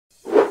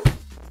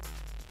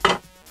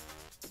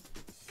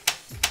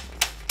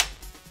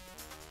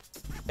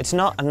It's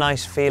not a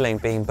nice feeling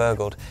being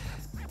burgled,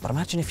 but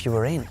imagine if you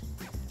were in.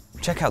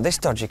 Check out this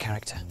dodgy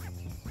character.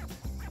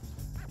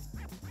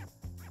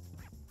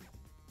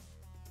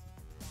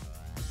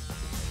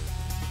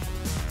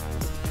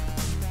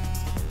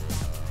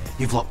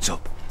 You've locked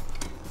up.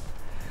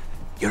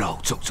 You're all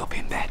tucked up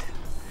in bed.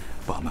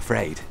 But I'm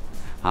afraid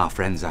our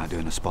friends are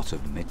doing a spot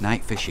of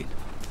midnight fishing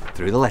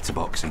through the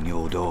letterbox in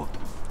your door.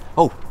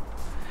 Oh,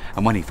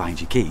 and when he finds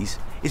your keys,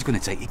 he's going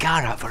to take your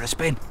car out for a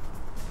spin.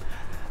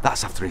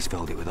 That's after he's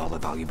filled it with all the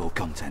valuable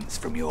contents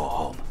from your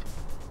home.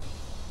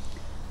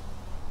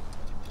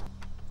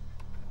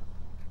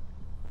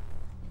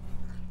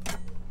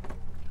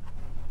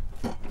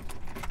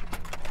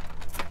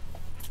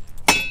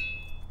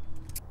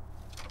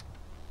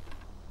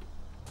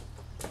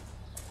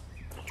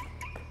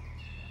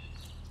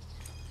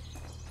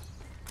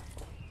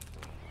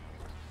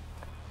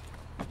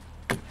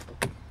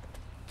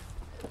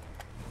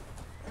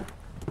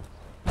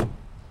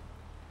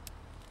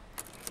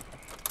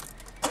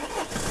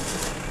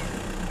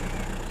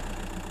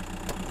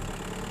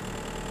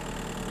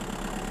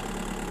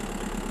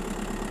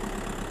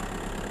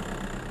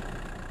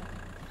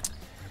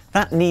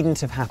 That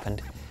needn't have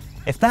happened.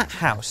 If that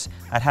house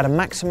had had a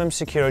maximum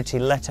security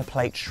letter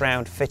plate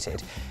shroud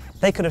fitted,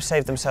 they could have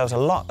saved themselves a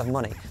lot of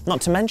money, not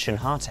to mention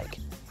heartache.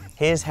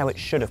 Here's how it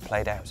should have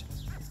played out.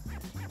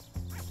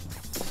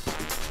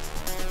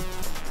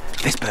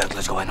 This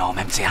burglar's going home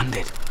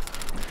empty-handed.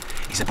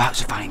 He's about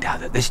to find out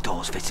that this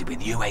door's fitted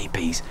with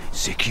UAP's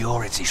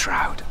security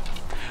shroud,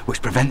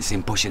 which prevents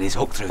him pushing his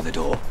hook through the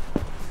door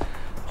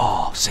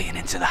or seeing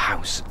into the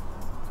house.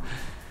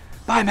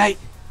 Bye, mate.